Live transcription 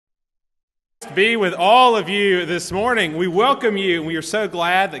be with all of you this morning. We welcome you, and we are so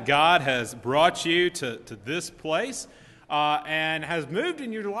glad that God has brought you to this place and has moved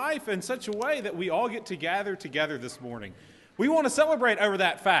in your life in such a way that we all get to gather together this morning. We want to celebrate over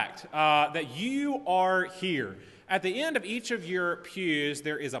that fact that you are here. At the end of each of your pews,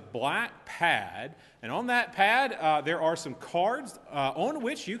 there is a black pad, and on that pad, there are some cards on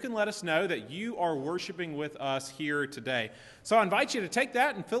which you can let us know that you are worshiping with us here today. So I invite you to take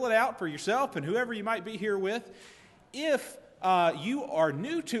that and fill it out for yourself and whoever you might be here with. If you are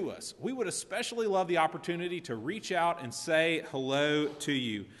new to us, we would especially love the opportunity to reach out and say hello to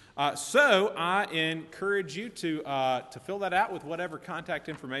you. So I encourage you to fill that out with whatever contact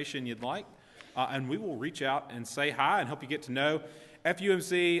information you'd like. And we will reach out and say hi and help you get to know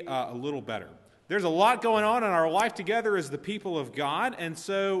FUMC a little better. There's a lot going on in our life together as the people of God, and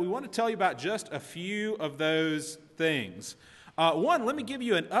so we want to tell you about just a few of those things. One, let me give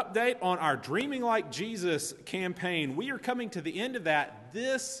you an update on our Dreaming Like Jesus campaign. We are coming to the end of that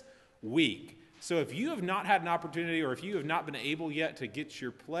this week. So if you have not had an opportunity or if you have not been able yet to get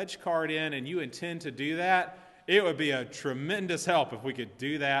your pledge card in and you intend to do that, it would be a tremendous help if we could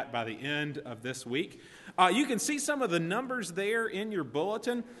do that by the end of this week. You can see some of the numbers there in your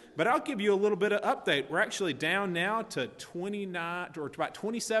bulletin, but I'll give you a little bit of update. We're actually down now to 29 or to about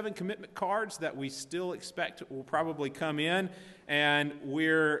 27 commitment cards that we still expect will probably come in, and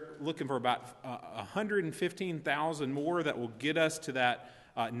we're looking for about 115,000 more that will get us to that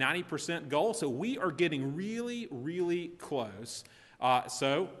 90% goal. So we are getting really, really close.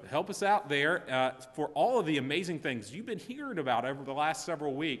 So help us out there for all of the amazing things you've been hearing about over the last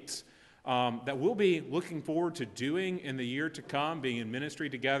several weeks that we'll be looking forward to doing in the year to come, being in ministry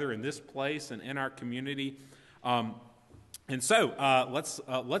together in this place and in our community. And so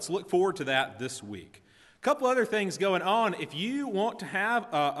let's look forward to that this week. A couple other things going on. If you want to have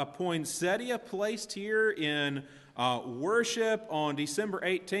a poinsettia placed here in worship on December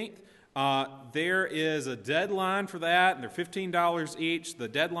 18th, there is a deadline for that, and they're $15 each. The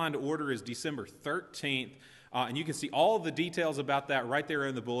deadline to order is December 13th, and you can see all of the details about that right there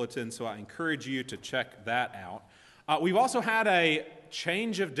in the bulletin, so I encourage you to check that out. We've also had a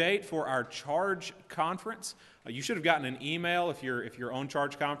change of date for our Charge Conference. You should have gotten an email if you're on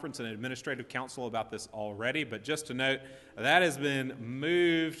Charge Conference and Administrative Council about this already, but just to note, that has been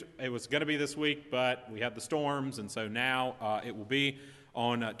moved. It was going to be this week, but we had the storms, and so now it will be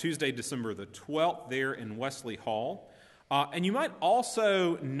on Tuesday, December the 12th there in Wesley Hall. And you might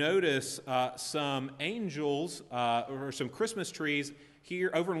also notice some angels or some Christmas trees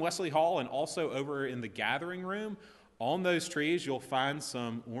here over in Wesley Hall and also over in the gathering room. On those trees, you'll find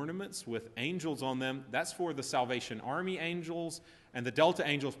some ornaments with angels on them. That's for the Salvation Army Angels and the Delta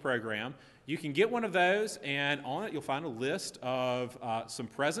Angels program. You can get one of those, and on it you'll find a list of some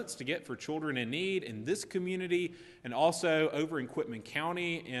presents to get for children in need in this community and also over in Quitman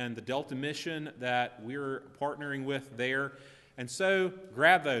County and the Delta Mission that we're partnering with there. And so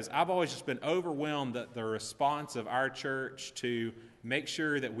grab those. I've always just been overwhelmed at the response of our church to make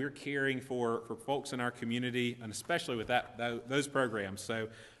sure that we're caring for folks in our community, and especially with those programs. So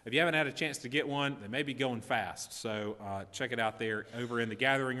if you haven't had a chance to get one, they may be going fast. So check it out there over in the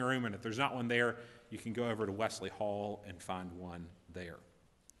gathering room, and if there's not one there, you can go over to Wesley Hall and find one there.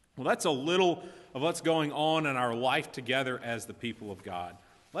 Well, that's a little of what's going on in our life together as the people of God.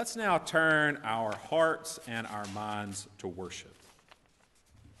 Let's now turn our hearts and our minds to worship.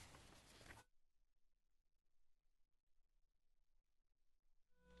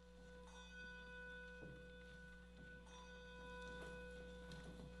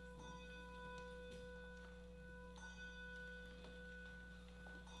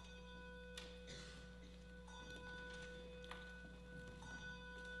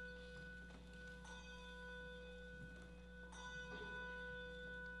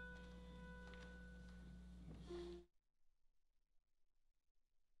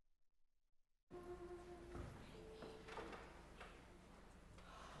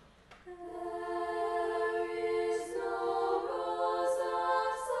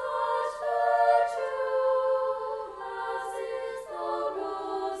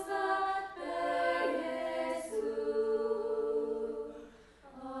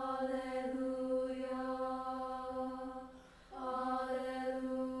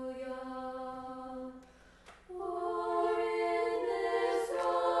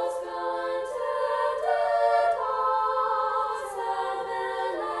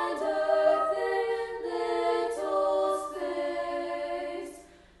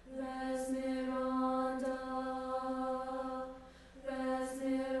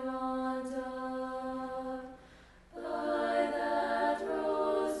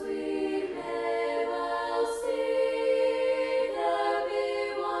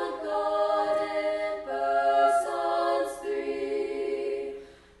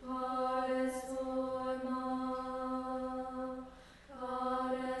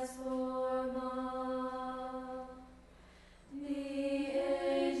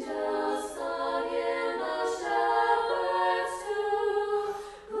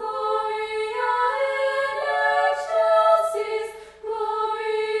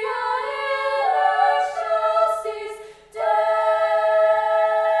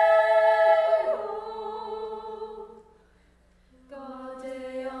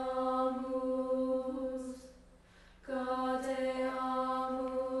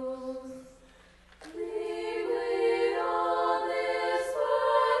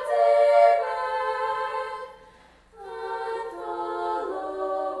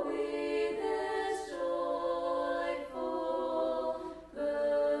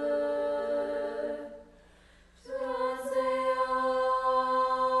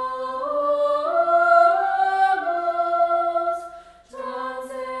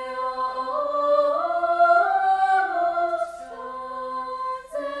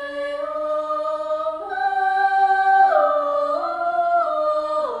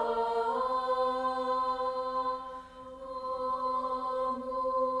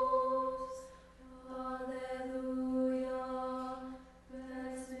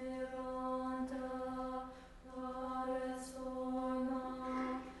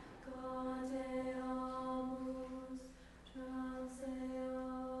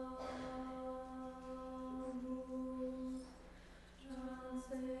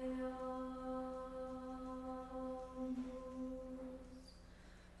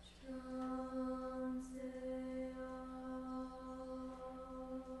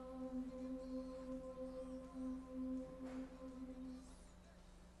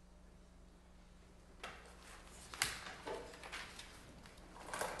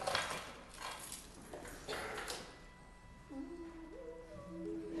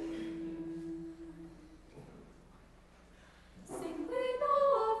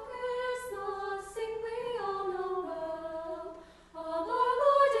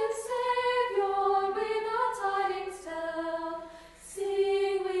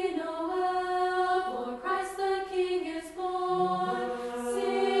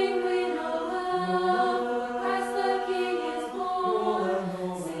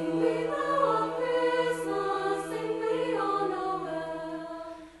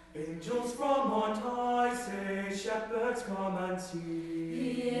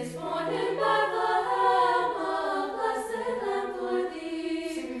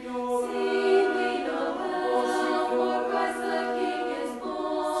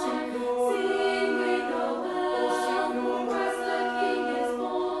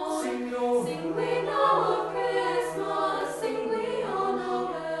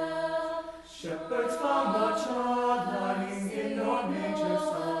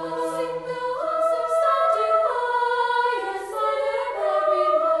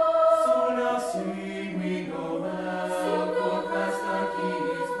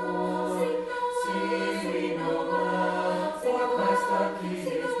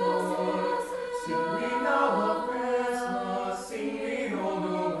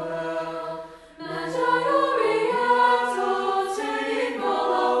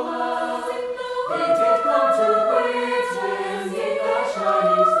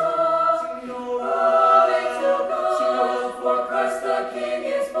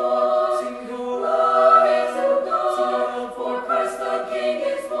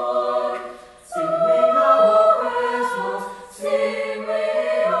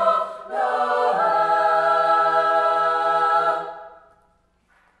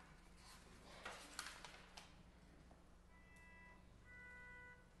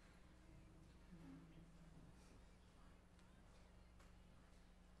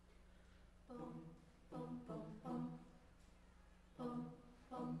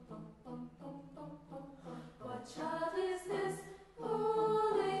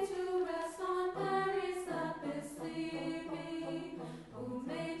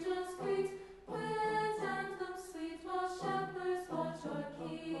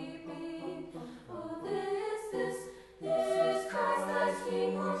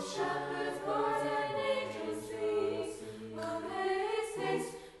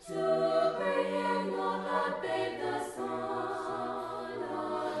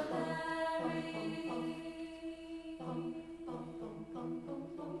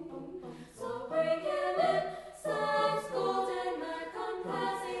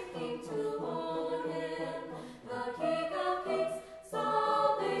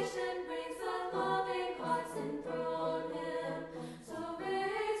 Salvation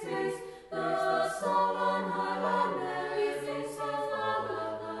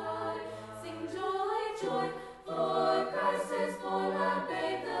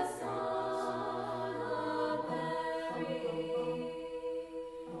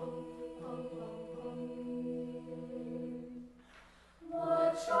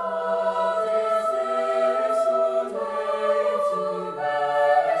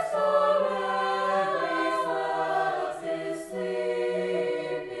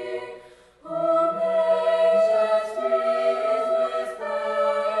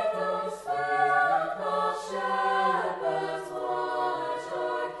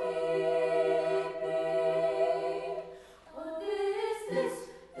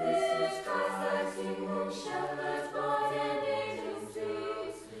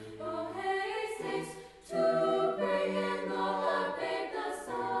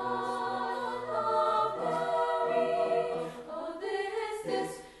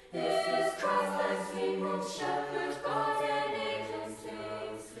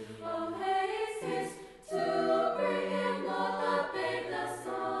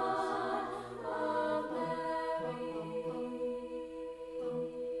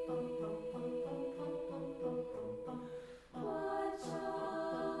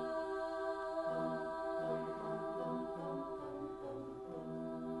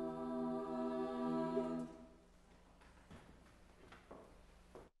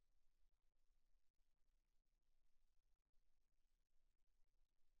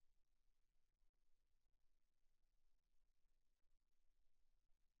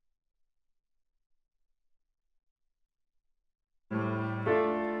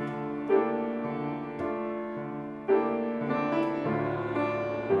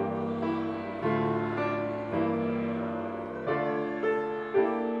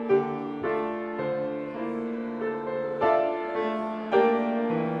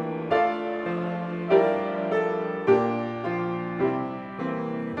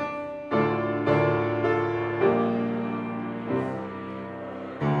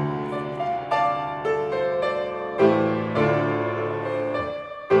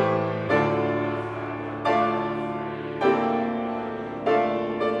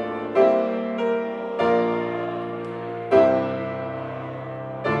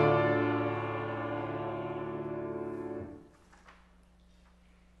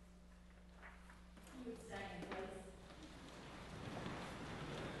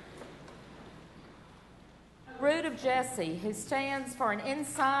of Jesse, who stands for an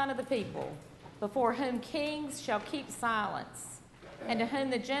ensign of the people, before whom kings shall keep silence, and to whom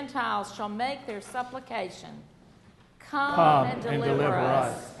the Gentiles shall make their supplication. Come and deliver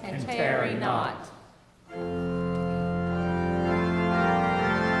us, and tarry not.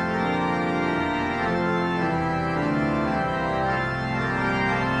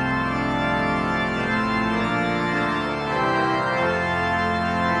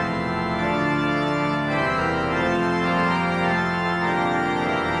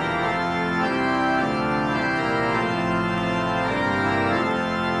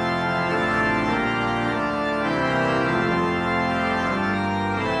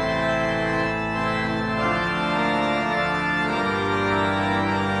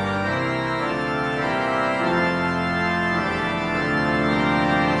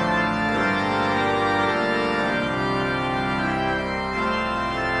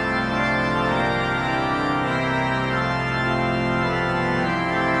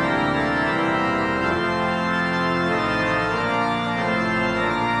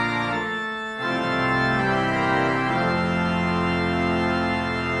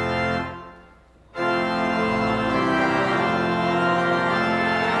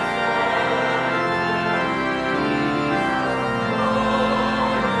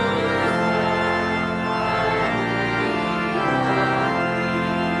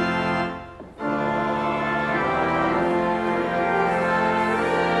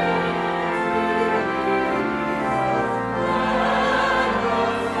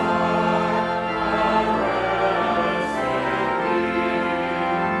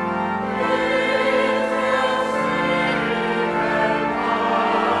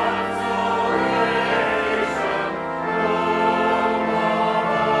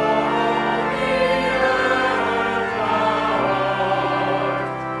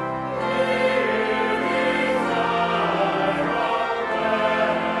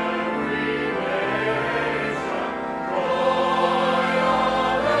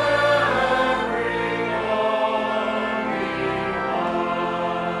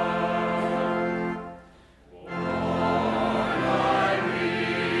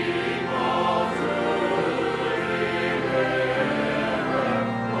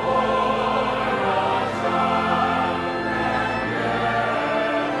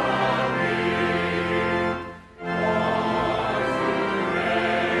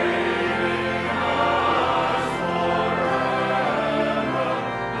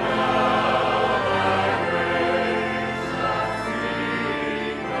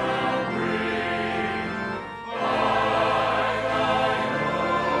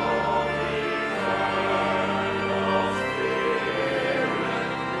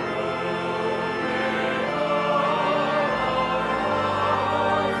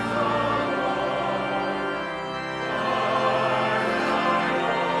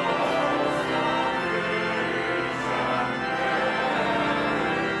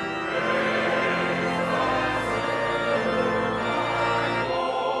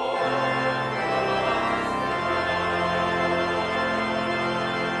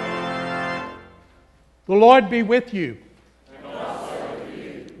 The Lord be with you. And also with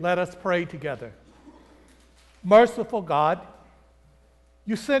you. Let us pray together. Merciful God,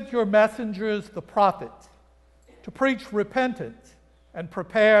 you sent your messengers, the prophets, to preach repentance and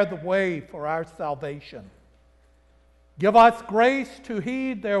prepare the way for our salvation. Give us grace to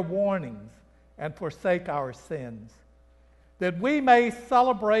heed their warnings and forsake our sins, that we may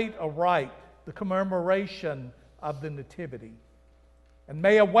celebrate aright the commemoration of the Nativity, and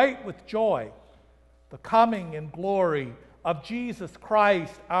may await with joy the coming in glory of Jesus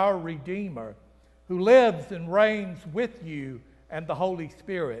Christ, our Redeemer, who lives and reigns with you and the Holy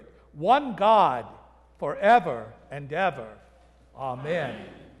Spirit, one God, forever and ever. Amen.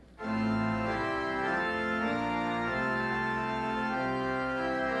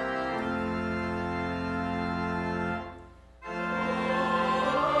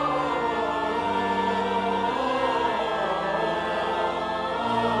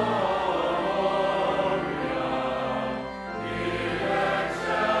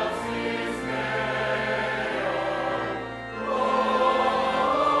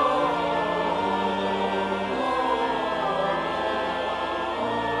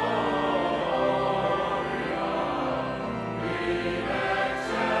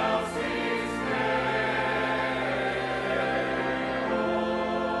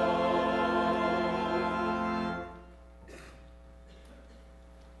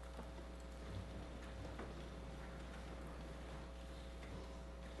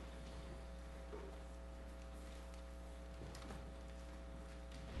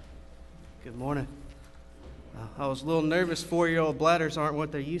 Good morning. I was a little nervous. 4-year-old bladders aren't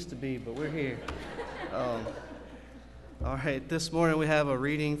what they used to be, but we're here. All right, this morning we have a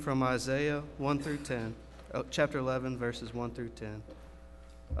reading from Isaiah 1 through 10, chapter 11, verses 1 through 10.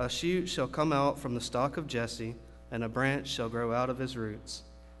 A shoot shall come out from the stock of Jesse, and a branch shall grow out of his roots.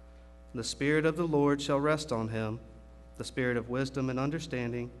 The Spirit of the Lord shall rest on him, the Spirit of wisdom and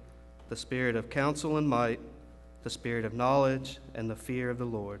understanding, the Spirit of counsel and might, the Spirit of knowledge and the fear of the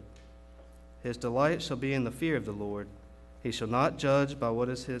Lord. His delight shall be in the fear of the Lord. He shall not judge by what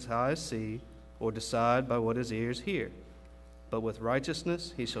his eyes see, or decide by what his ears hear. But with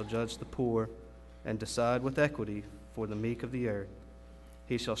righteousness he shall judge the poor, and decide with equity for the meek of the earth.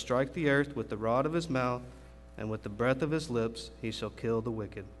 He shall strike the earth with the rod of his mouth, and with the breath of his lips he shall kill the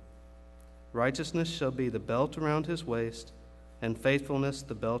wicked. Righteousness shall be the belt around his waist, and faithfulness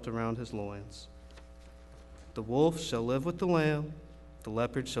the belt around his loins. The wolf shall live with the lamb, the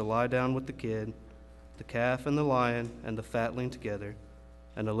leopard shall lie down with the kid, the calf and the lion and the fatling together,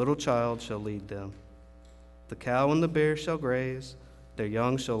 and a little child shall lead them. The cow and the bear shall graze, their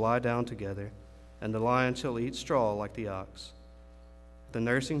young shall lie down together, and the lion shall eat straw like the ox. The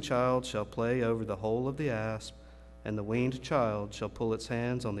nursing child shall play over the hole of the asp, and the weaned child shall pull its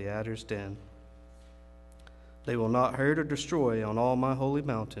hands on the adder's den. They will not hurt or destroy on all my holy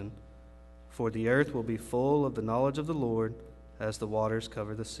mountain, for the earth will be full of the knowledge of the Lord as the waters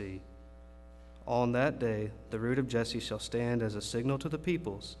cover the sea. On that day the root of Jesse shall stand as a signal to the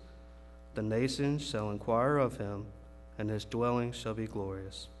peoples. The nations shall inquire of him, and his dwelling shall be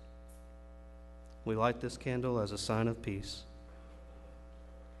glorious. We light this candle as a sign of peace.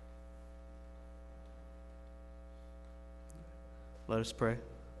 Let us pray.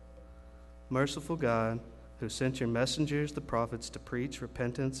 Merciful God, who sent your messengers, the prophets, to preach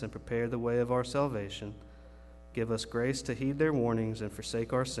repentance and prepare the way of our salvation, give us grace to heed their warnings and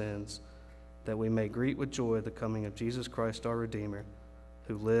forsake our sins, that we may greet with joy the coming of Jesus Christ our Redeemer,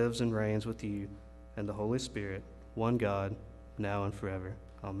 who lives and reigns with you and the Holy Spirit, one God, now and forever.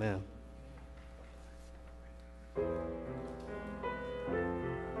 Amen.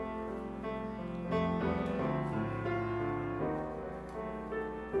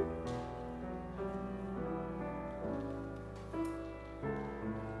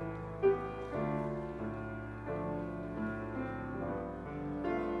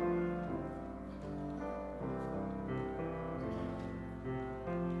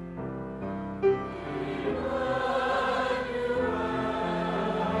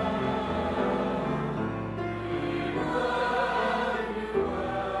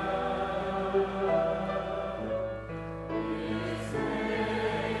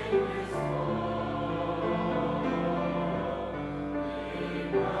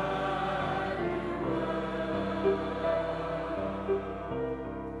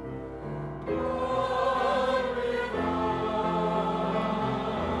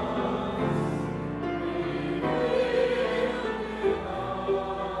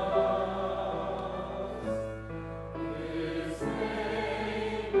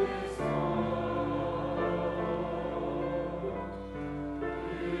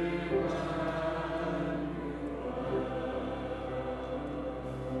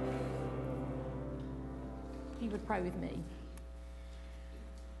 Pray with me.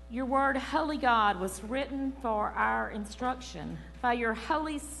 Your word, Holy God, was written for our instruction. By your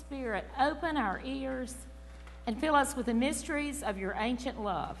Holy Spirit, open our ears and fill us with the mysteries of your ancient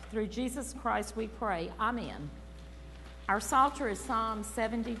love. Through Jesus Christ we pray. Amen. Our psalter is Psalm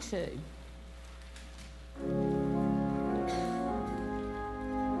 72.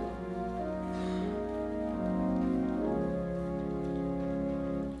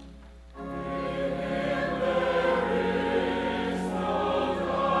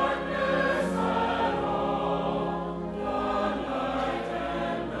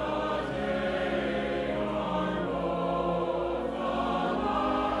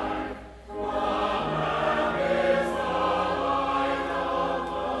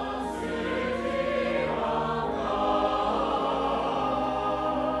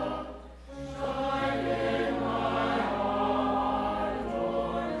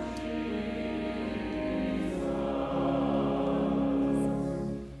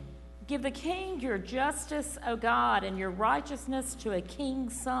 Give the king your justice, O God, and your righteousness to a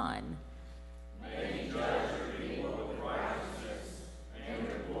king's son. May he judge your people with righteousness and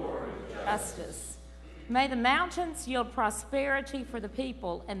your poor with justice. May the mountains yield prosperity for the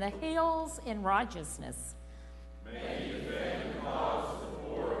people, and the hills in righteousness. May he defend the cause of the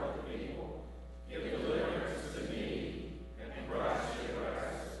poor of the people. Give deliverance to the needy and crush the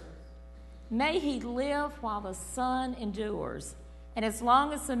oppressor. May he live while the sun endures, and as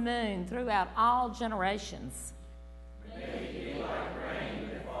long as the moon throughout all generations.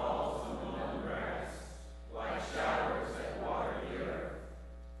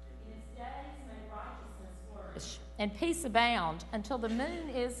 and peace abound until the moon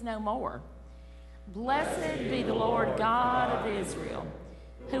is no more. Blessed be the Lord God of Israel,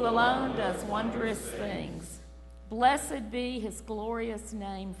 who alone does wondrous things. Blessed be his glorious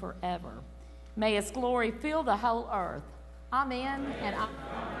name forever. May his glory fill the whole earth. Amen and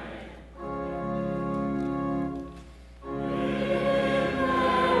amen.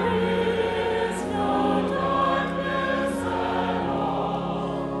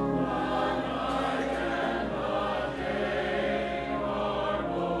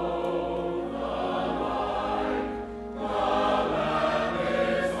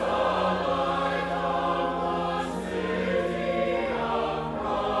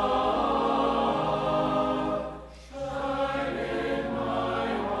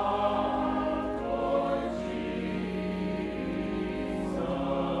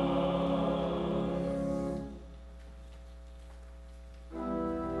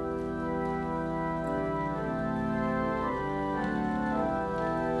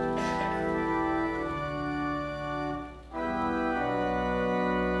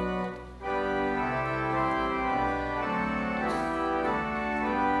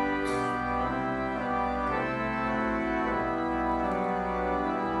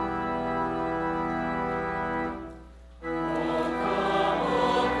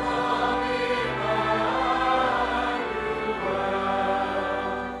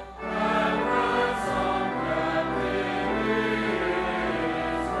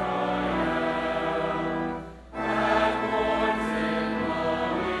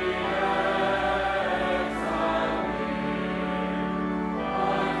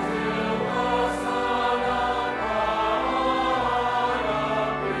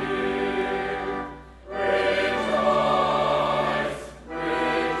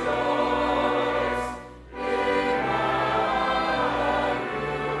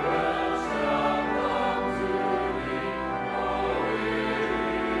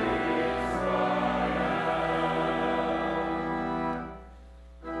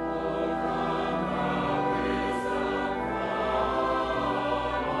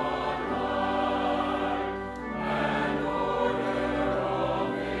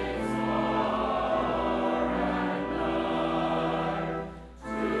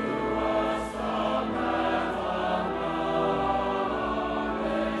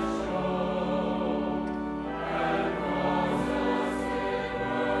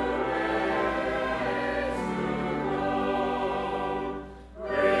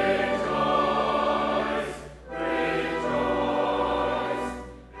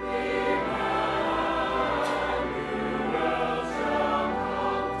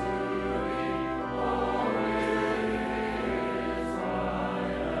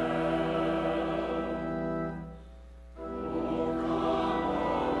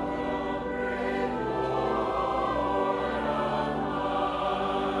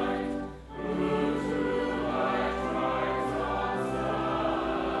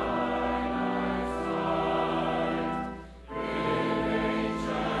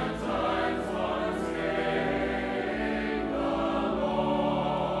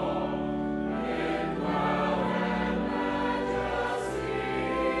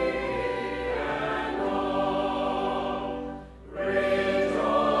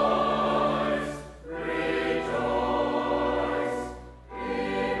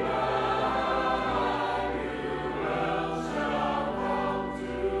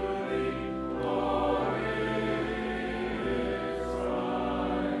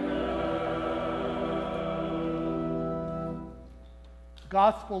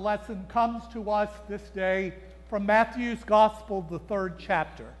 Gospel lesson comes to us this day from Matthew's Gospel, the 3rd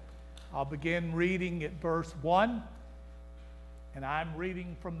chapter. I'll begin reading at verse 1, and I'm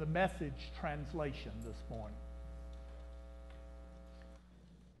reading from the Message translation this morning.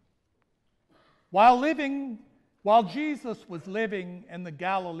 While Jesus was living in the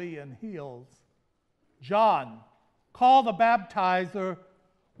Galilean hills, John, called the baptizer,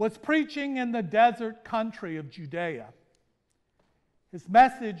 was preaching in the desert country of Judea. His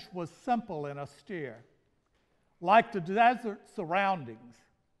message was simple and austere, like the desert surroundings.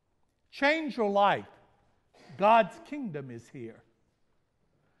 Change your life. God's kingdom is here.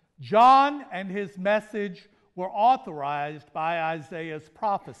 John and his message were authorized by Isaiah's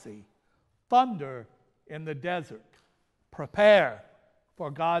prophecy. Thunder in the desert. Prepare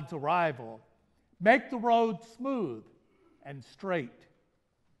for God's arrival. Make the road smooth and straight.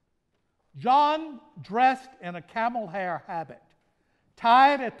 John, dressed in a camel hair habit,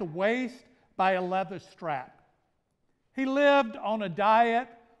 tied at the waist by a leather strap. He lived on a diet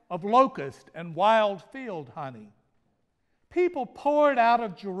of locust and wild field honey. People poured out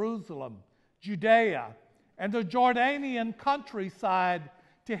of Jerusalem, Judea, and the Jordanian countryside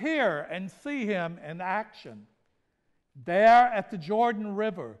to hear and see him in action. There at the Jordan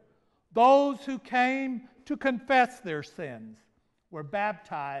River, those who came to confess their sins were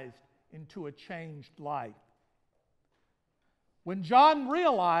baptized into a changed life. When John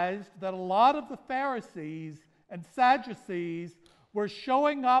realized that a lot of the Pharisees and Sadducees were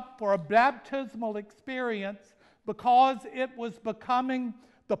showing up for a baptismal experience because it was becoming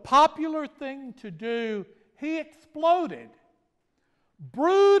the popular thing to do, he exploded.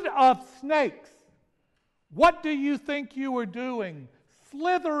 Brood of snakes, what do you think you were doing,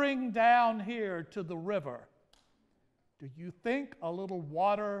 slithering down here to the river? Do you think a little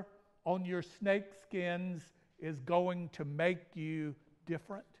water on your snake skins is going to make you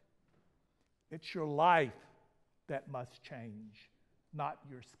different? It's your life that must change, not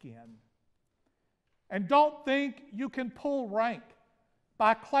your skin. And don't think you can pull rank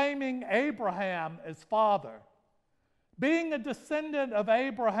by claiming Abraham as father. Being a descendant of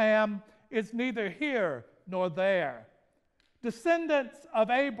Abraham is neither here nor there. Descendants of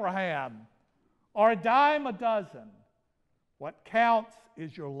Abraham are a dime a dozen. What counts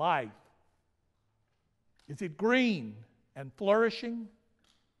is your life. Is it green and flourishing?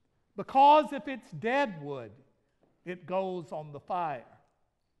 Because if it's dead wood, it goes on the fire.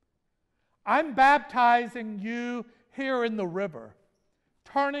 I'm baptizing you here in the river,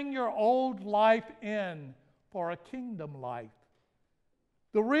 turning your old life in for a kingdom life.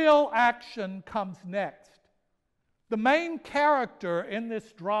 The real action comes next. The main character in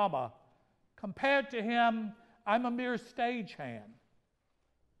this drama, compared to him, I'm a mere stagehand.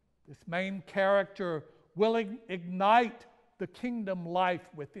 This main character will ignite the kingdom life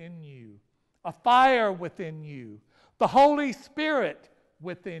within you, a fire within you, the Holy Spirit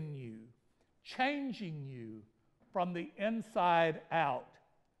within you, changing you from the inside out.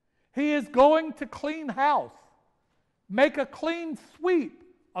 He is going to clean house, make a clean sweep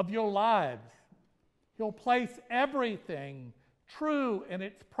of your lives. He'll place everything true in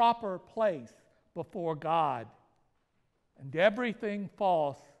its proper place before God. And everything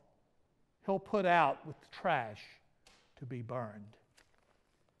false, he'll put out with trash to be burned.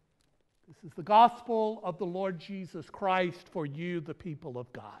 This is the gospel of the Lord Jesus Christ for you, the people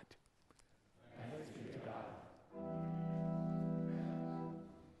of God. Thanks be to God.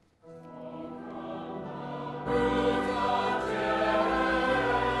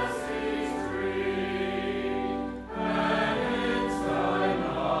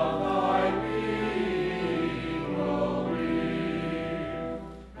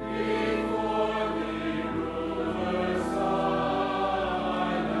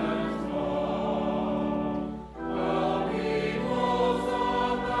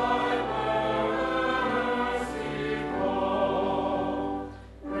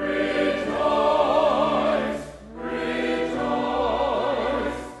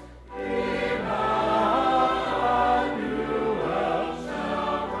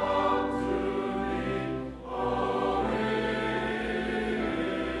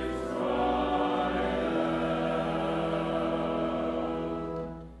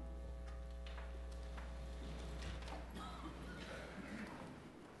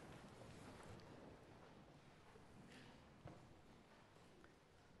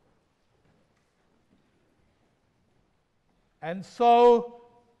 And so,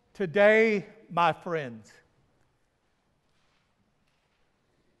 today, my friends,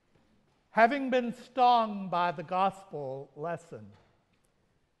 having been stung by the gospel lesson,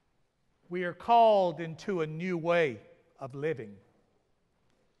 we are called into a new way of living.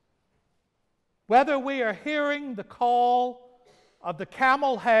 Whether we are hearing the call of the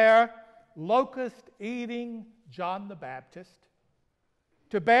camel hair, locust-eating John the Baptist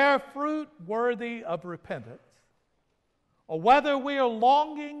to bear fruit worthy of repentance, or whether we are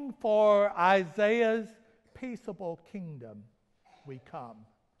longing for Isaiah's peaceable kingdom, we come.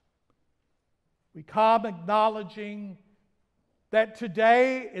 We come acknowledging that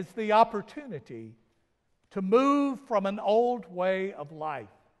today is the opportunity to move from an old way of life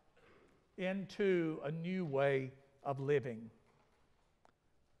into a new way of living.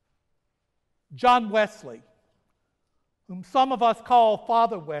 John Wesley, whom some of us call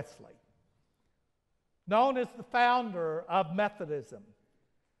Father Wesley, known as the founder of Methodism,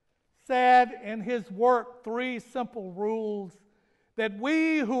 said in his work, Three Simple Rules, that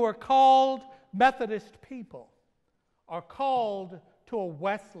we who are called Methodist people are called to a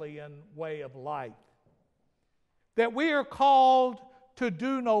Wesleyan way of life. That we are called to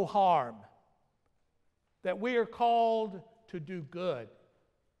do no harm. That we are called to do good.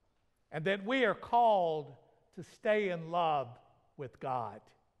 And that we are called to stay in love with God.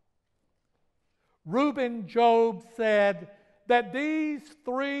 Reuben Job said that these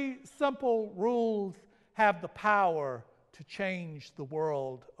 3 simple rules have the power to change the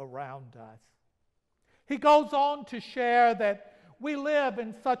world around us. He goes on to share that we live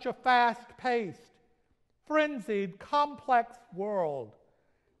in such a fast-paced, frenzied, complex world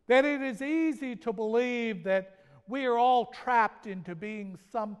that it is easy to believe that we are all trapped into being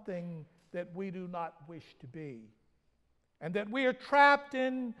something that we do not wish to be, and that we are trapped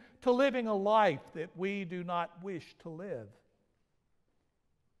into living a life that we do not wish to live.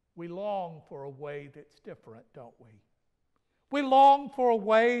 We long for a way that's different, don't we? We long for a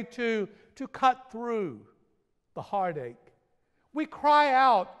way to cut through the heartache. We cry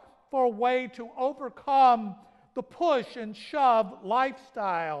out for a way to overcome the push and shove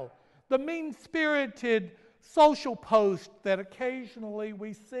lifestyle, the mean-spirited social post that occasionally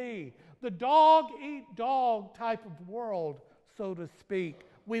we see, the dog-eat-dog type of world, so to speak.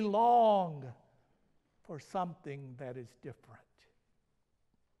 We long for something that is different.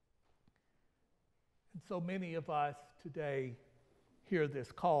 And so many of us today hear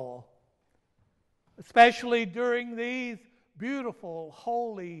this call, especially during these beautiful,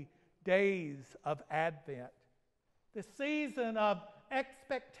 holy days of Advent, the season of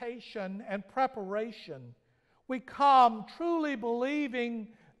expectation and preparation. We come truly believing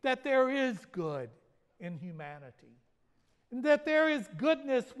that there is good in humanity, and that there is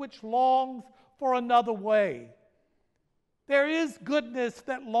goodness which longs for another way. There is goodness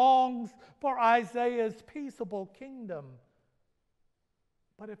that longs for Isaiah's peaceable kingdom.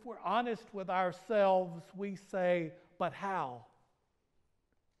 But if we're honest with ourselves, we say, but how?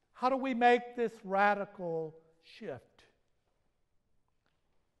 How do we make this radical shift?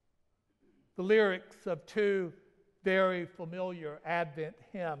 The lyrics of 2 very familiar Advent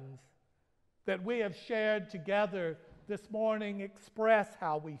hymns that we have shared together this morning express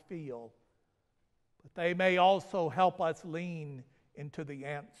how we feel, but they may also help us lean into the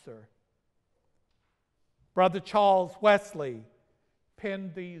answer. Brother Charles Wesley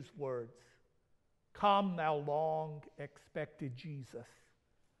penned these words, "Come, thou long-expected Jesus,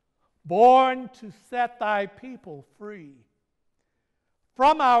 born to set thy people free.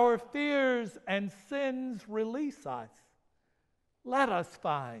 From our fears and sins release us. Let us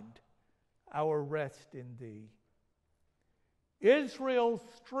find our rest in thee. Israel's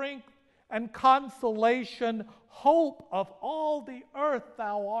strength and consolation, hope of all the earth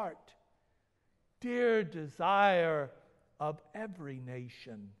thou art, dear desire of every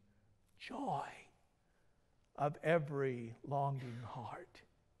nation, joy of every longing heart."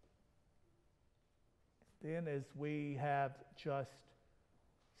 Then, as we have just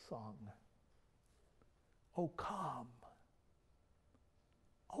sung, O come,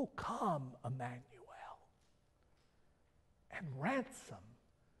 Emmanuel, and ransom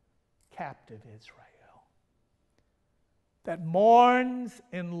captive Israel, that mourns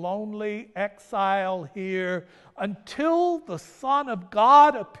in lonely exile here until the Son of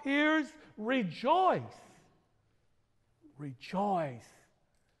God appears. Rejoice, rejoice,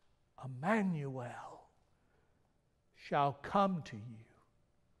 Emmanuel shall come to you,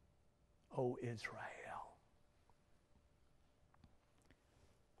 O Israel.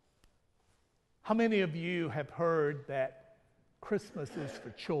 How many of you have heard that Christmas is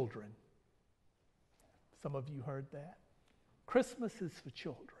for children? Some of you heard that. Christmas is for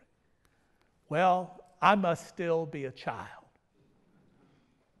children. Well, I must still be a child.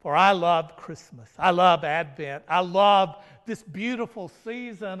 For I love Christmas. I love Advent. I love this beautiful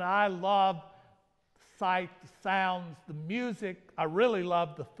season. I love the sight, the sounds, the music. I really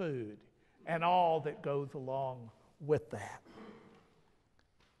love the food and all that goes along with that.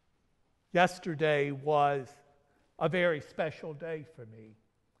 Yesterday was a very special day for me.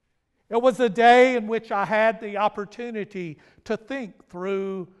 It was a day in which I had the opportunity to think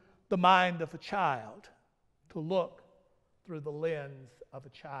through the mind of a child, to look through the lens of a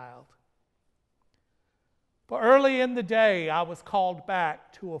child. For early in the day, I was called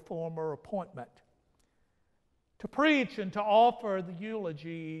back to a former appointment to preach and to offer the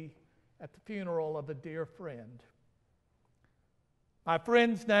eulogy at the funeral of a dear friend. My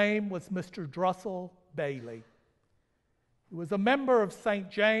friend's name was Mr. Drussel Bailey. He was a member of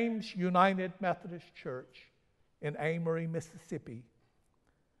St. James United Methodist Church in Amory, Mississippi.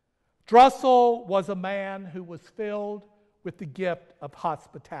 Drussel was a man who was filled with the gift of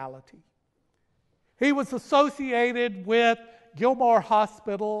hospitality. He was associated with Gilmore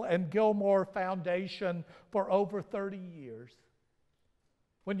Hospital and Gilmore Foundation for over 30 years.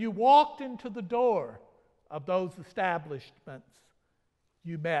 When you walked into the door of those establishments,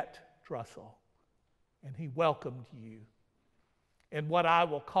 you met Drussel, and he welcomed you in what I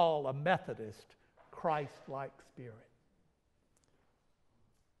will call a Methodist Christ-like spirit.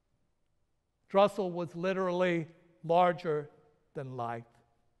 Drussel was literally larger than life.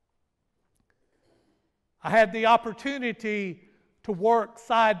 I had the opportunity to work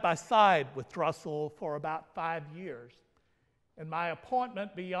side by side with Drussel for about 5 years, and my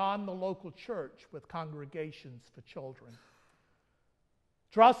appointment beyond the local church with Congregations for Children.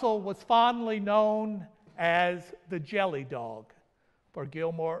 Drussel was fondly known as the Jelly Dog for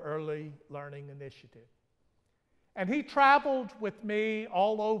Gilmore Early Learning Initiative. And he traveled with me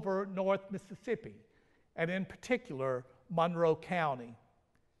all over North Mississippi, and in particular, Monroe County,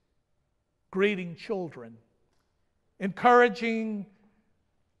 greeting children, encouraging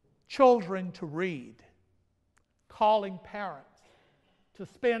children to read, calling parents to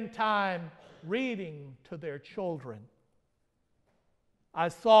spend time reading to their children. I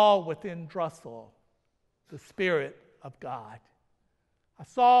saw within Drussel the Spirit of God. I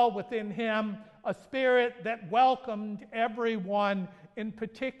saw within him a spirit that welcomed everyone, in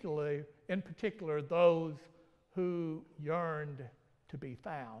particular those who yearned to be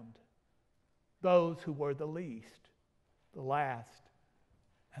found, those who were the least, the last,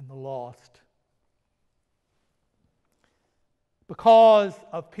 and the lost. Because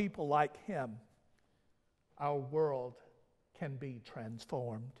of people like him, our world can be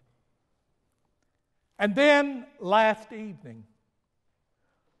transformed. And then last evening,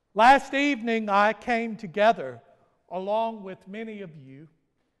 I came together along with many of you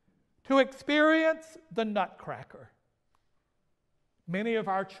to experience the Nutcracker. Many of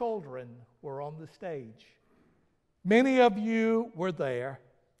our children were on the stage. Many of you were there.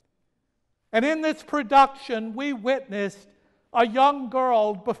 And in this production, we witnessed a young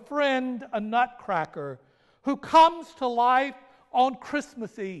girl befriend a nutcracker who comes to life on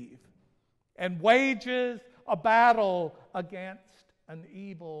Christmas Eve and wages a battle against an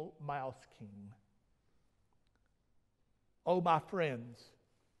evil mouse king. Oh, my friends,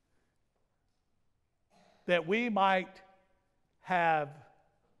 that we might have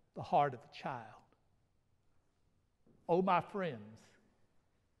the heart of a child. Oh, my friends,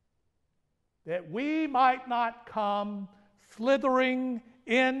 that we might not come slithering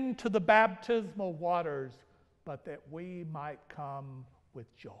into the baptismal waters, but that we might come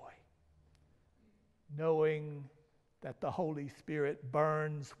with joy, knowing that the Holy Spirit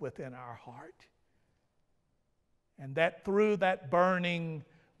burns within our heart, and that through that burning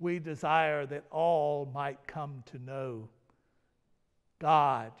we desire that all might come to know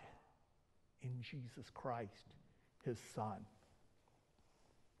God in Jesus Christ, his Son.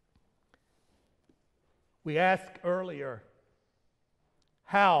 We asked earlier,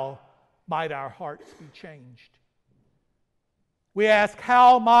 how might our hearts be changed? We ask,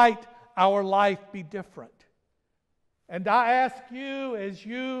 how might our life be different? And I ask you, as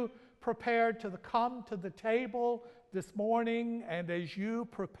you prepare to come to the table this morning, and as you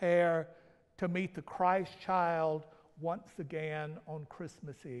prepare to meet the Christ child once again on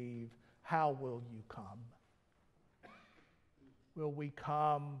Christmas Eve, how will you come? Will we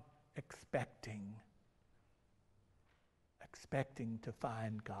come expecting to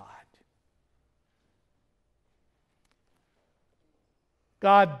find God?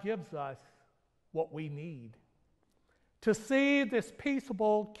 God gives us what we need to see this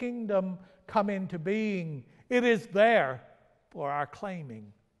peaceable kingdom come into being. It is there for our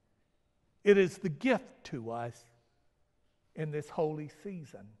claiming. It is the gift to us in this holy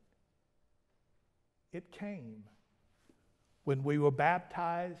season. It came when we were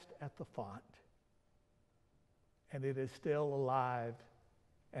baptized at the font, and it is still alive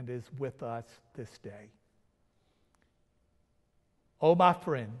and is with us this day. Oh, my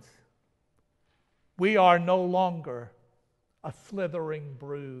friends, we are no longer a slithering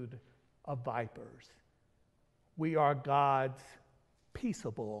brood of vipers. We are God's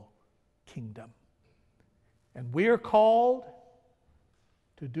peaceable kingdom. And we are called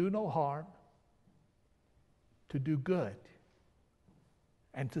to do no harm, to do good,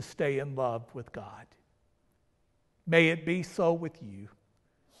 and to stay in love with God. May it be so with you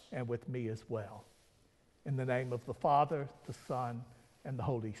and with me as well. In the name of the Father, the Son, and the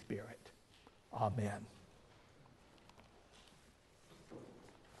Holy Spirit. Amen.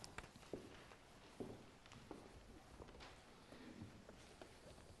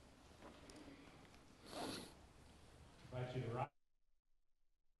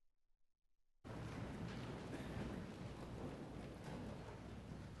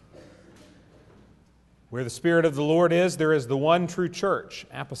 Where the Spirit of the Lord is, there is the one true church,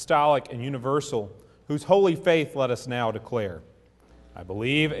 apostolic and universal, whose holy faith let us now declare. I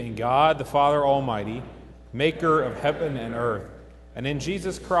believe in God, the Father Almighty, maker of heaven and earth, And in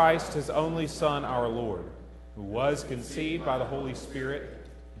Jesus Christ, his only Son, our Lord, who was conceived by the Holy Spirit,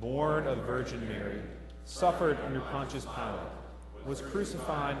 born of the Virgin Mary, suffered under Pontius Pilate, was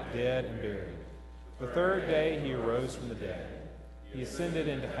crucified, dead, and buried. The third day he arose from the dead. He ascended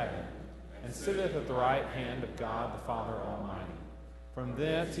into heaven, and sitteth at the right hand of God the Father Almighty. From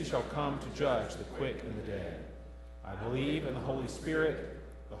thence he shall come to judge the quick and the dead. I believe in the Holy Spirit,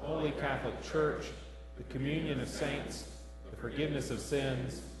 the holy Catholic Church, the communion of saints, the forgiveness of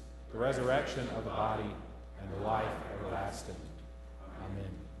sins, the resurrection of the body, and the life everlasting. Amen.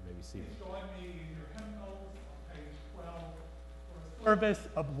 You may be seated. Join me in your hymnals on page 12 for a service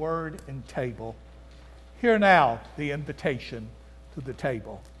of word and table. Hear now the invitation to the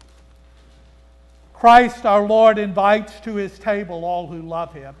table. Christ our Lord invites to his table all who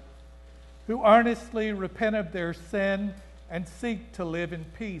love him, who earnestly repent of their sin and seek to live in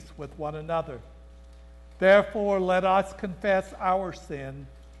peace with one another. Therefore, let us confess our sin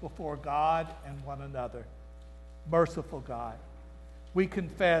before God and one another. Merciful God, we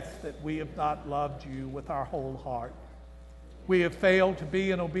confess that we have not loved you with our whole heart. We have failed to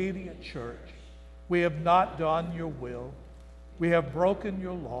be an obedient church. We have not done your will. We have broken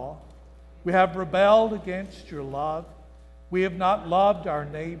your law. We have rebelled against your love. We have not loved our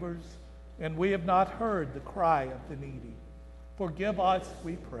neighbors, and we have not heard the cry of the needy. Forgive us,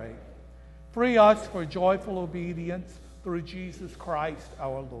 we pray. Free us for joyful obedience through Jesus Christ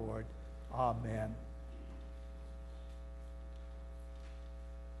our Lord. Amen.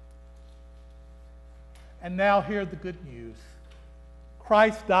 And now hear the good news.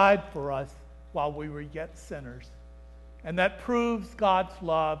 Christ died for us while we were yet sinners, and that proves God's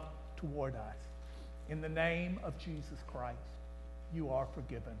love toward us. In the name of Jesus Christ, you are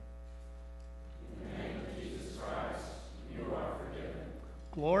forgiven. In the name of Jesus Christ, you are forgiven.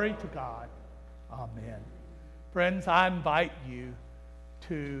 Glory to God. Amen. Friends, I invite you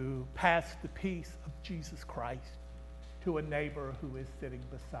to pass the peace of Jesus Christ to a neighbor who is sitting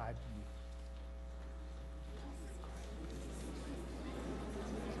beside you.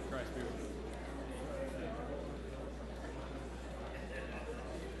 Christ be with you.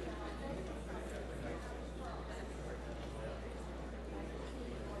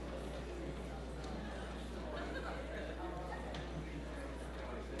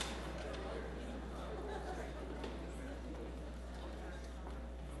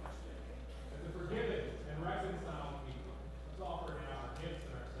 To forgive it and reconcile people. Let's offer now our gifts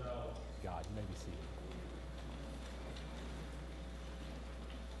and ourselves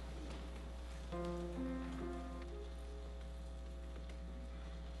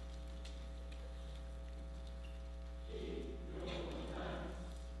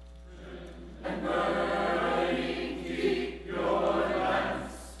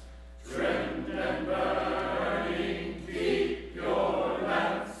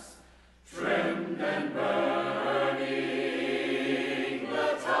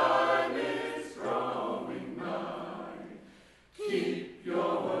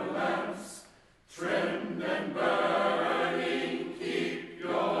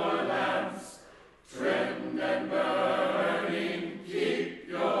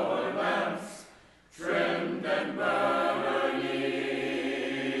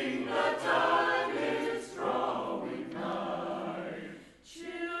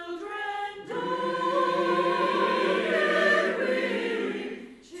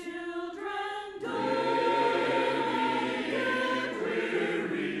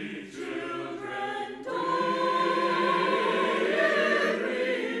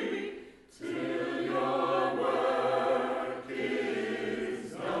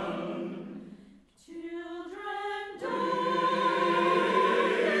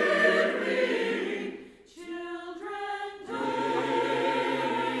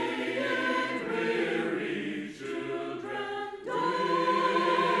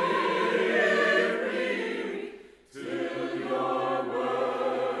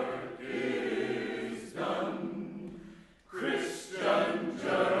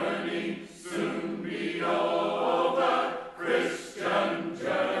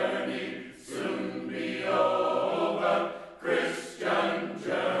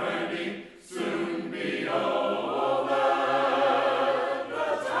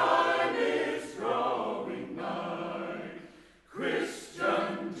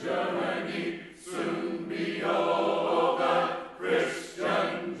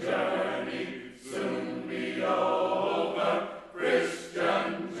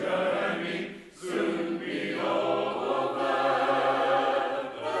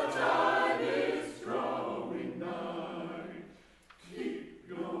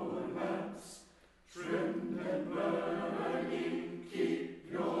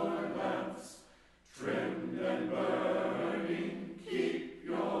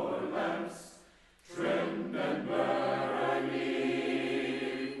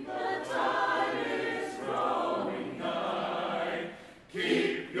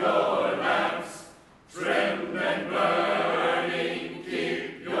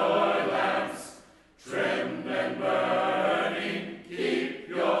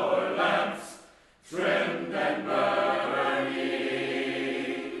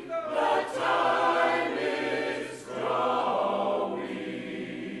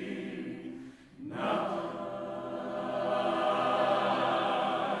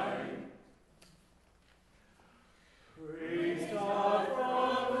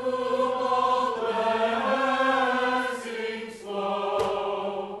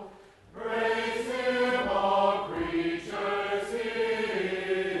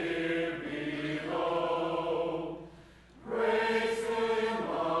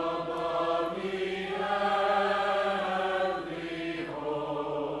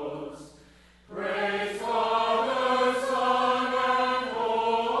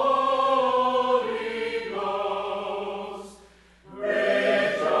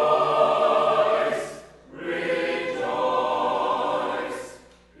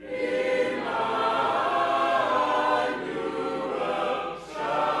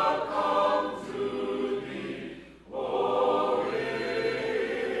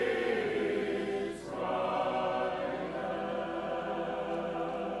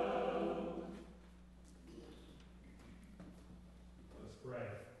pray.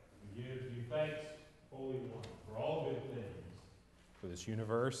 We give you thanks, Holy One, for all good things. For this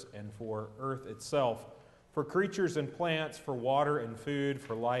universe and for earth itself, for creatures and plants, for water and food,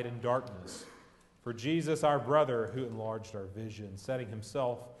 for light and darkness, for Jesus, our brother, who enlarged our vision, setting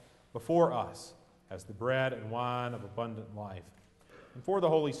himself before us as the bread and wine of abundant life, and for the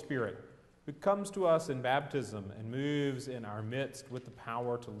Holy Spirit, who comes to us in baptism and moves in our midst with the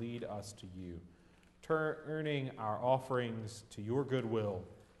power to lead us to you, turning our offerings to your goodwill,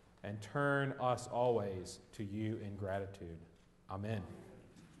 and turn us always to you in gratitude. Amen.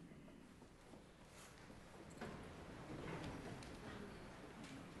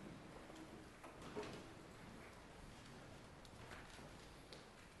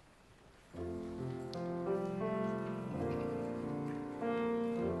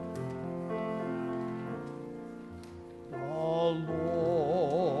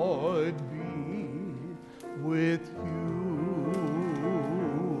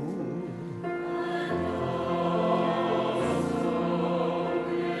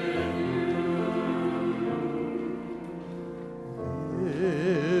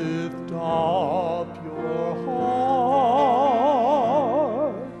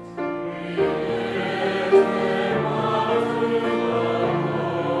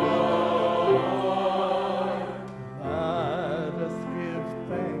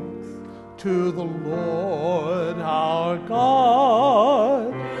 To the Lord our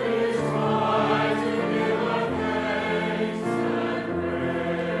God. It is right to give our thanks and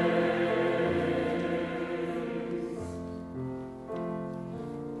praise.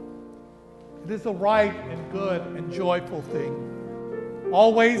 It is a right and good and joyful thing,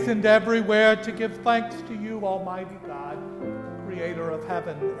 always and everywhere, to give thanks to you, Almighty God, creator of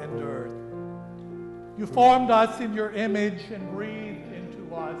heaven and earth. You formed us in your image and breathed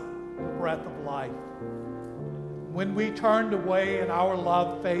into us the breath of life. When we turned away and our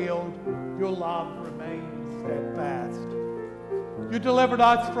love failed, your love remained steadfast. You delivered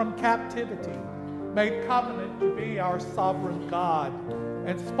us from captivity, made covenant to be our sovereign God,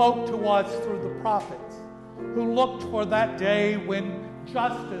 and spoke to us through the prophets, who looked for that day when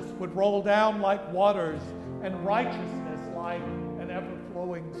justice would roll down like waters and righteousness like an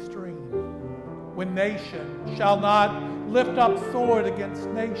ever-flowing stream. When nation shall not lift up sword against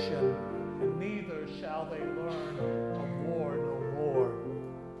nation, and neither shall they learn of war no more.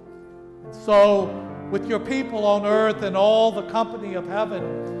 And so, with your people on earth and all the company of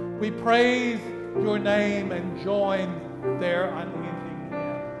heaven, we praise your name and join their unending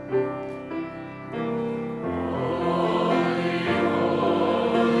hymn.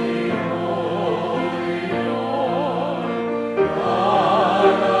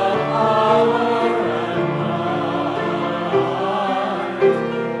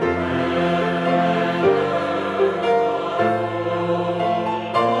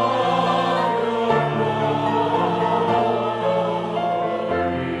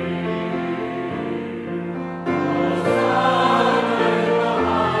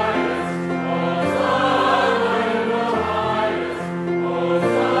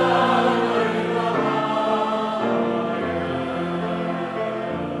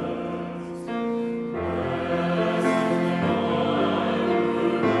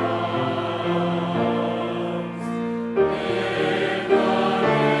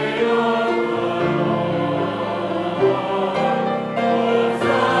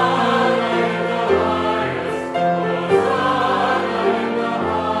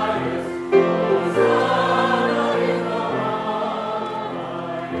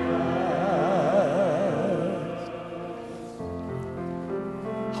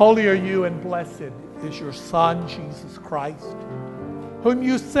 Holy are you and blessed is your Son, Jesus Christ, whom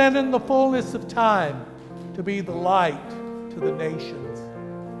you sent in the fullness of time to be the light to the nations.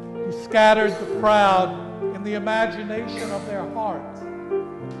 You scattered the proud in the imagination of their hearts,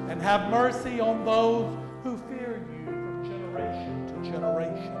 and have mercy on those who fear you from generation to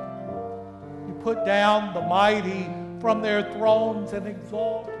generation. You put down the mighty from their thrones and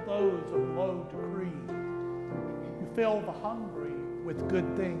exalt those of low degree. You fill the hungry with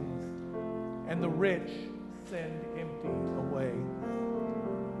good things, and the rich send empty away.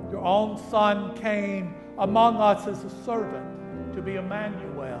 Your own Son came among us as a servant to be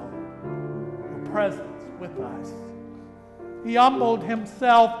Emmanuel, your presence with us. He humbled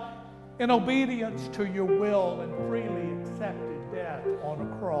himself in obedience to your will and freely accepted death on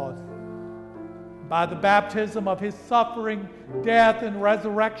a cross. By the baptism of his suffering, death, and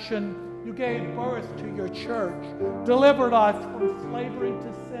resurrection, you gave birth to your church, delivered us from slavery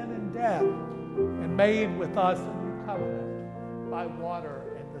to sin and death, and made with us a new covenant by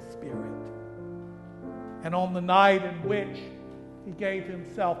water and the Spirit. And on the night in which He gave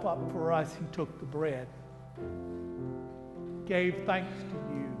himself up for us. He took the bread, gave thanks to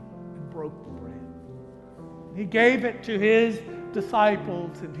you, and broke the bread. He gave it to his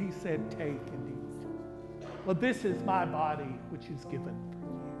disciples, and he said, take and eat. Well, this is my body, which is given for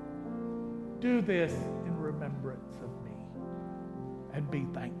you. Do this in remembrance of me, and be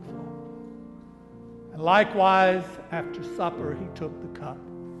thankful. And likewise, after supper, he took the cup.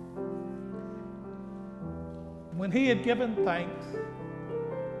 When he had given thanks,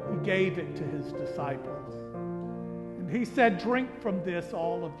 he gave it to his disciples. And he said, drink from this,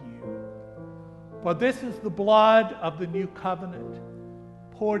 all of you. For this is the blood of the new covenant,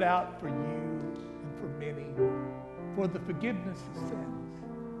 poured out for you and for many, for the forgiveness of sins.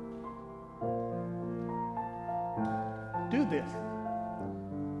 Do this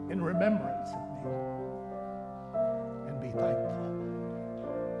in remembrance of me, and be thankful.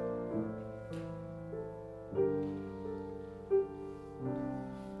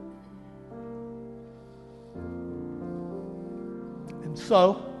 And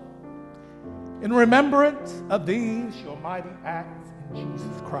so, in remembrance of these, your mighty acts in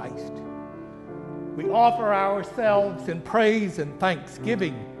Jesus Christ, we offer ourselves in praise and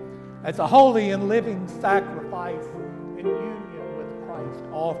thanksgiving as a holy and living sacrifice in union with Christ,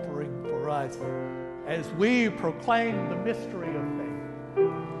 offering for us as we proclaim the mystery of faith.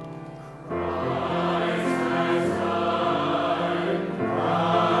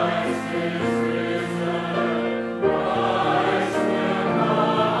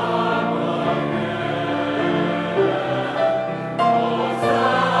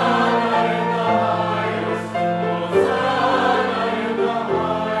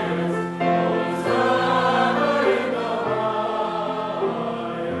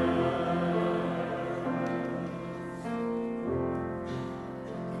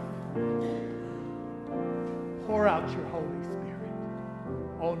 Pour out your Holy Spirit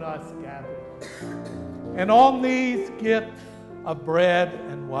on us gathered, and on these gifts of bread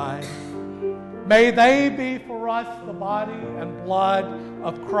and wine. May they be for us the body and blood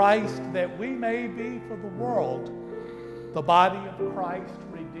of Christ, that we may be for the world the body of Christ,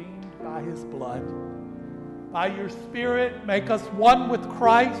 redeemed by his blood. By your Spirit, make us one with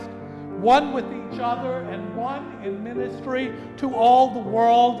Christ, one with each other, and one in ministry to all the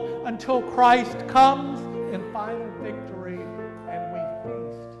world, until Christ comes in final victory and we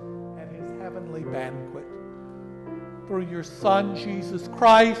feast at his heavenly banquet. Through your Son, Jesus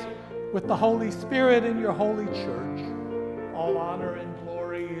Christ, with the Holy Spirit in your holy church, all honor and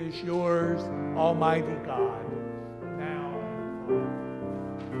glory is yours, Almighty God, now and forever.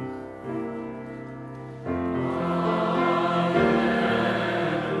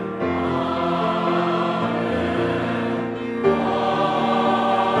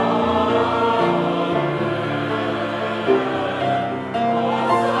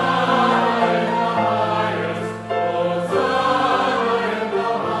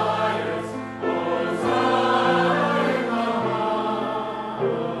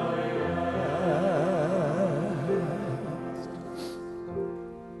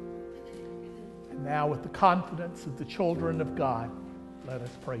 Now, with the confidence of the children of God, let us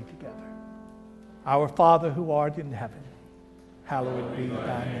pray together. Our Father who art in heaven, hallowed be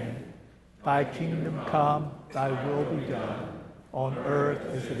thy name. Thy kingdom come, thy will be done, on earth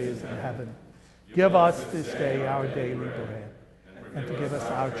as it is in heaven. Give us this day our daily bread, and forgive us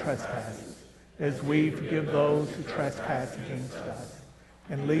our trespasses, as we forgive those who trespass against us.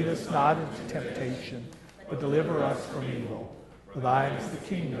 And lead us not into temptation, but deliver us from evil. For thine is the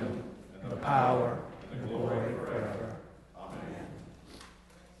kingdom, and the power, and the glory forever. Amen.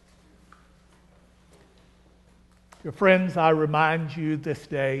 Dear friends, I remind you this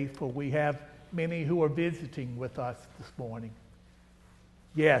day, for we have many who are visiting with us this morning.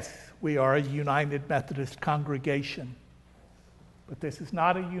 Yes, we are a United Methodist congregation, but this is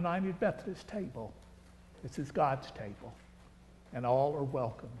not a United Methodist table. This is God's table, and all are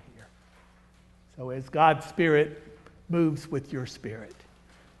welcome here. So as God's Spirit moves with your spirit,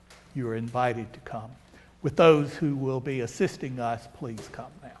 you are invited to come. With those who will be assisting us, please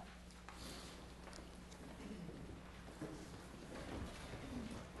come now.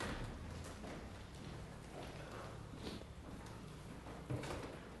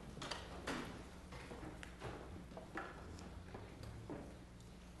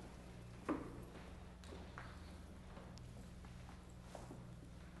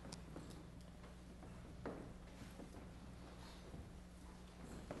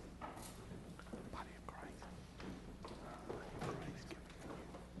 Body of Christ. Body of Christ.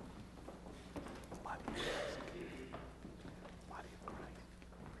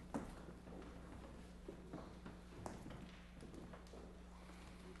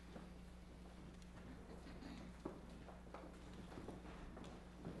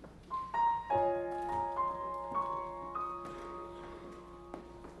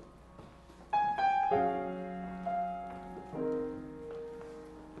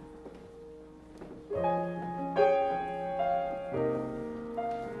 We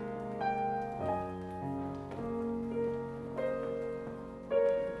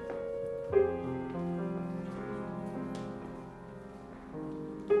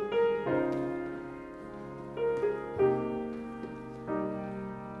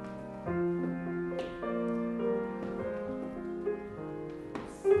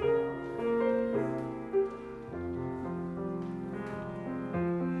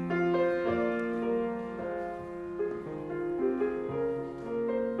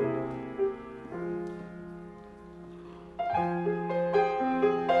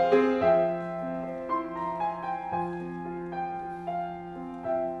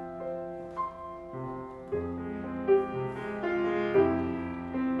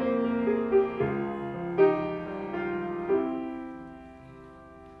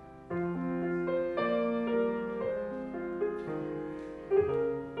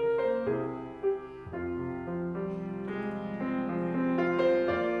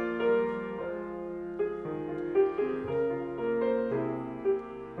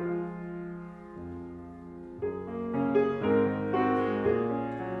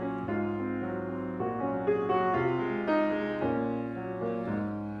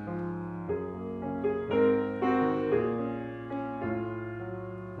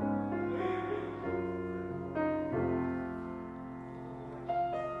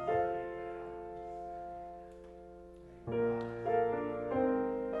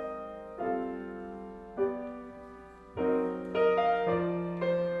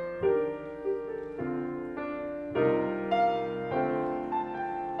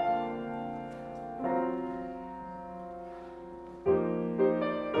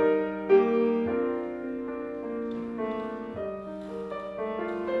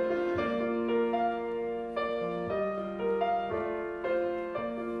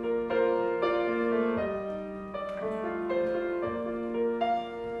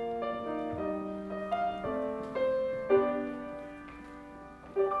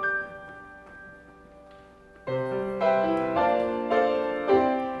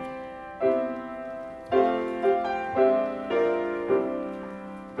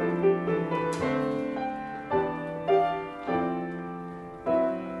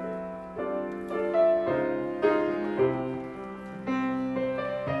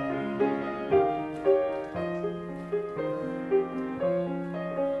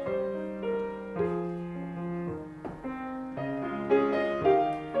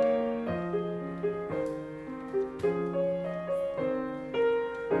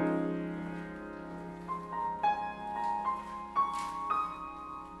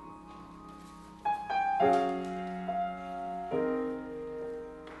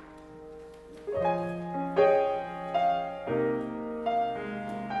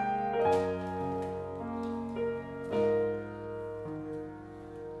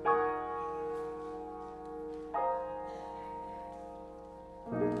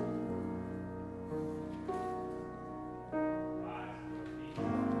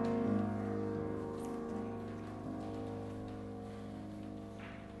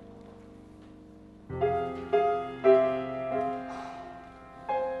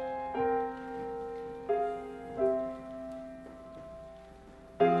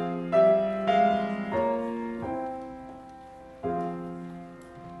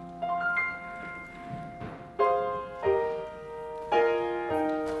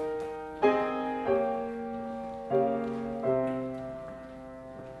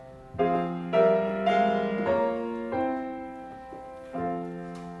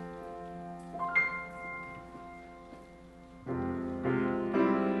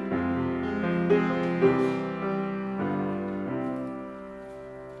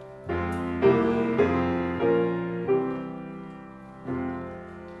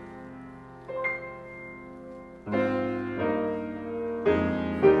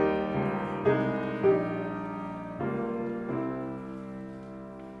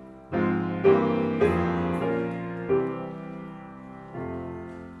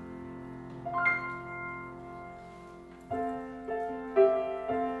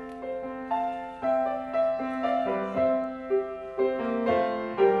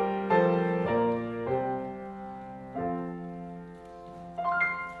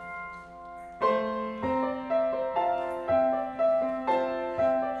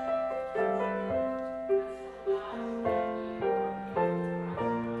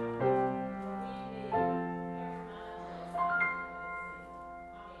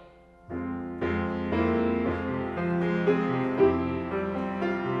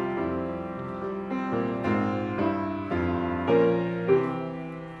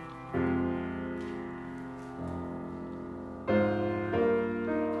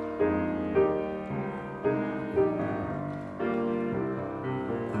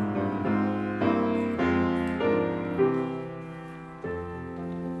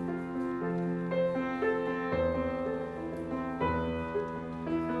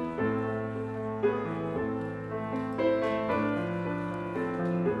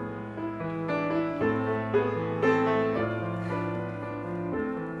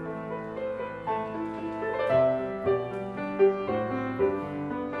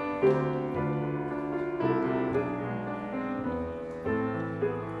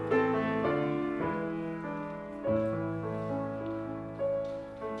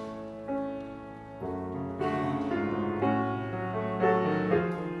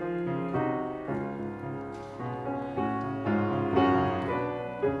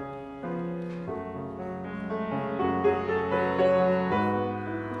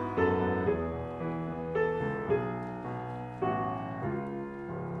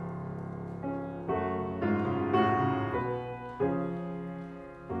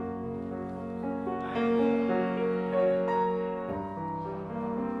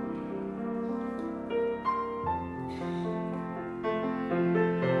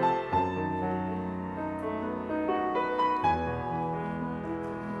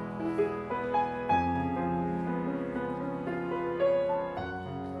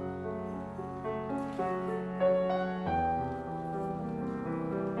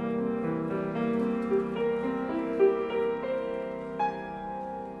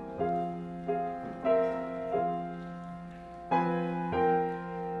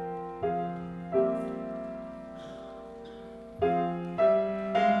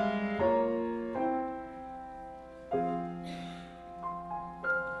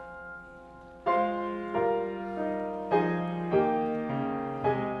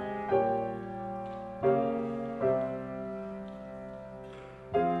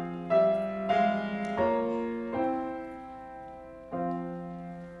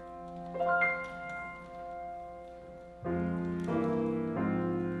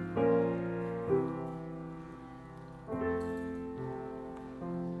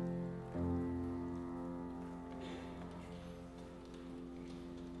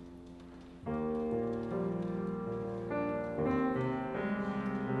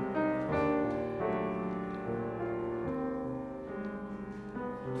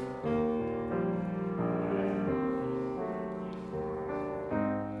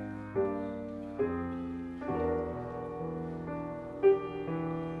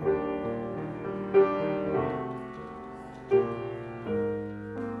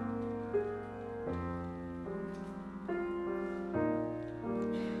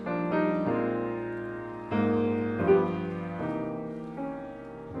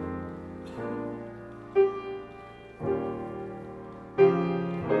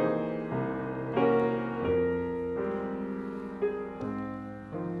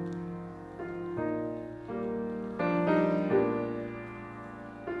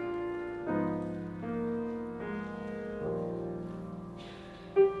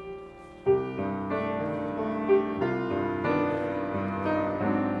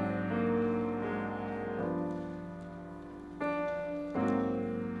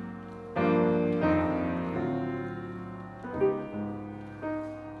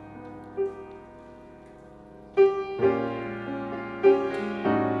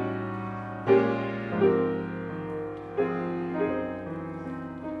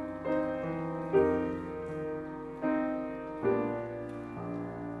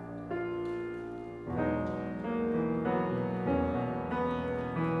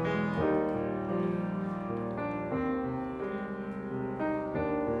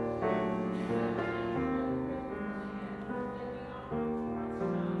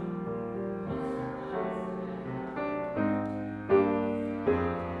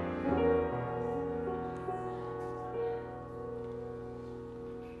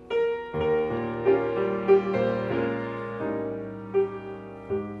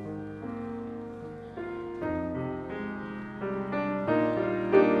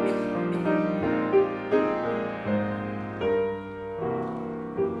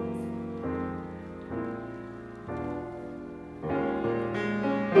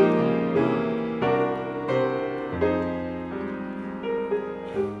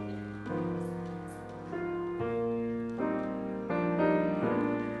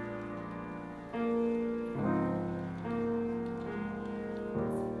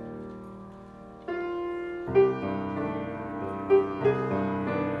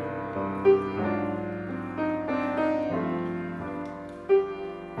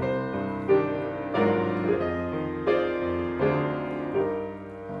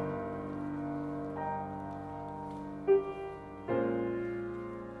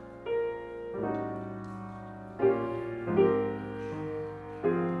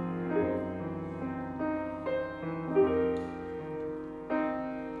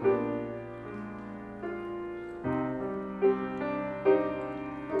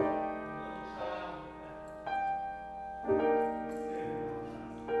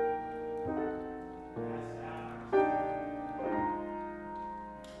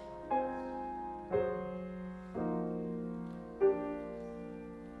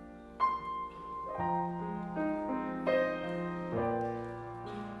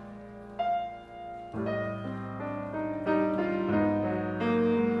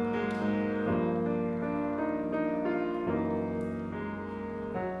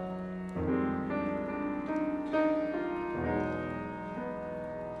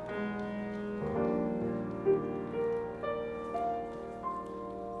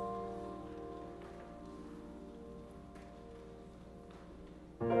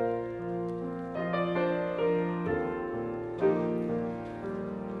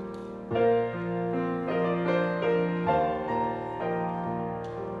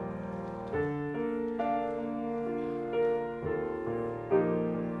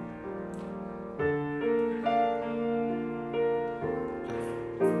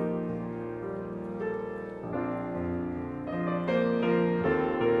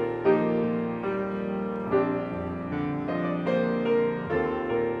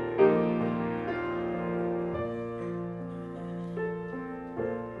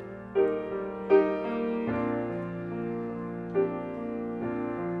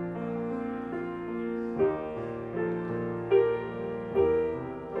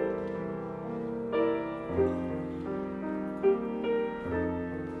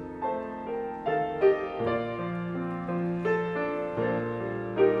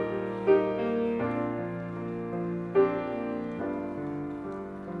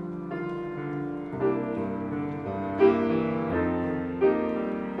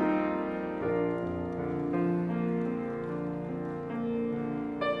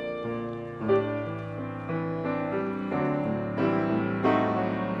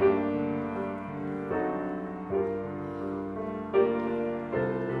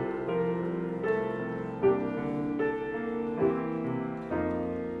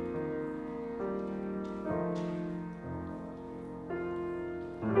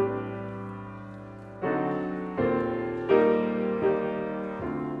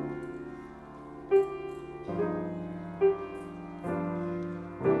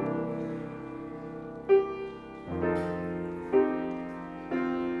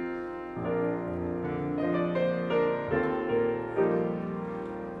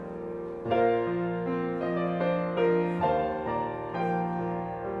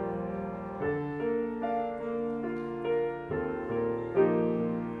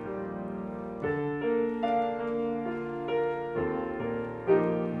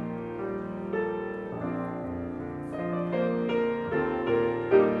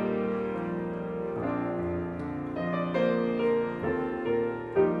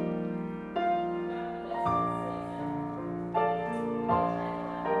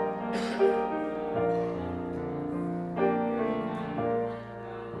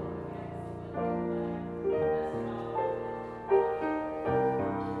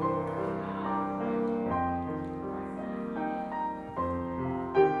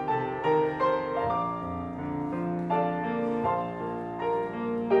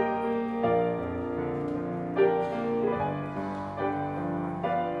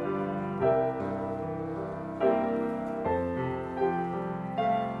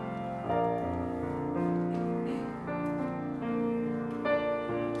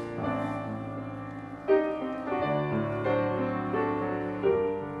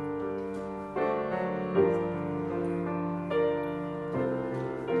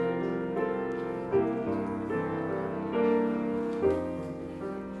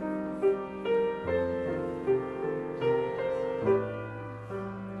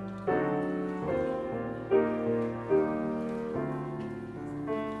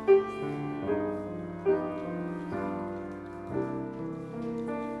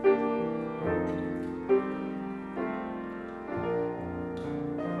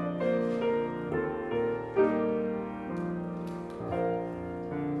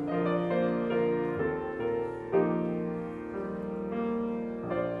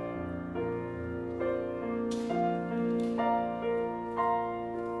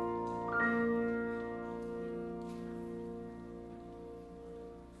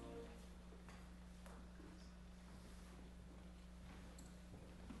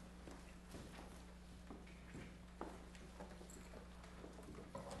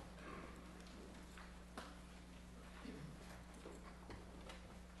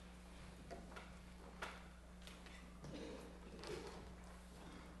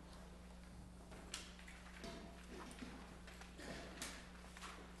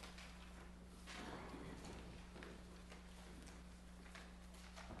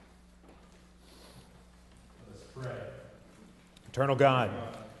Eternal God,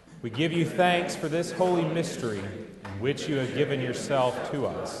 we give you thanks for this holy mystery in which you have given yourself to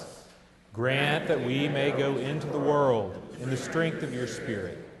us. Grant that we may go into the world in the strength of your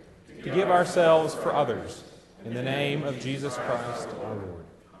Spirit, to give ourselves for others. In the name of Jesus Christ, our Lord.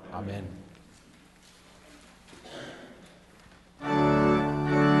 Amen.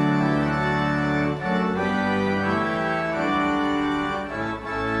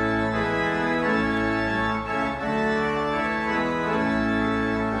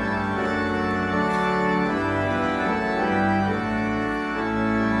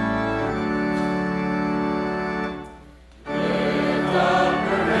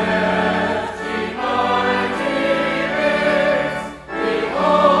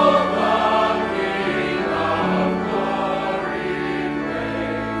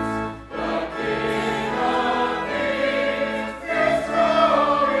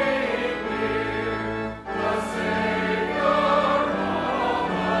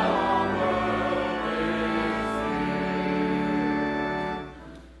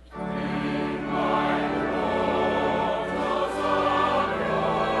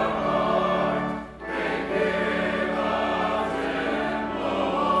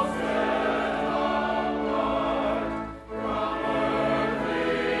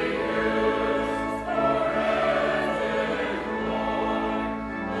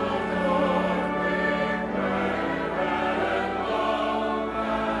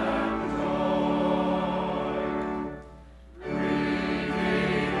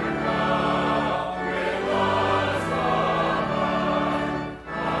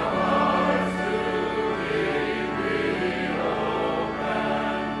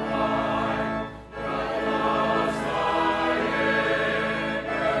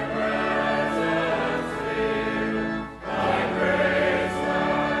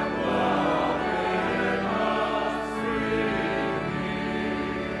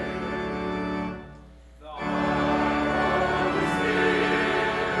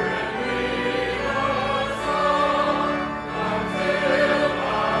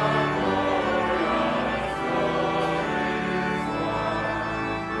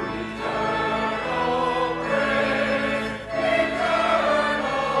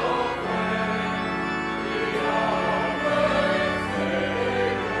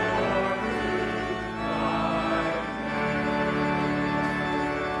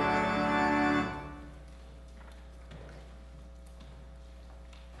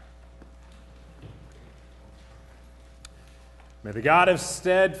 May the God of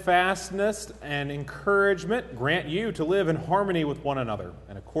steadfastness and encouragement grant you to live in harmony with one another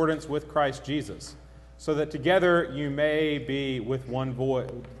in accordance with Christ Jesus, so that together you may be with one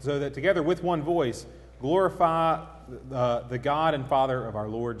voice, glorify the God and Father of our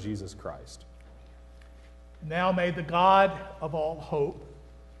Lord Jesus Christ. Now may the God of all hope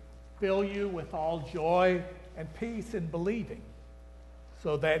fill you with all joy and peace in believing,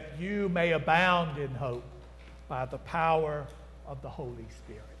 so that you may abound in hope by the power of the Holy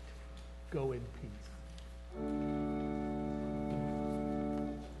Spirit. Go in peace.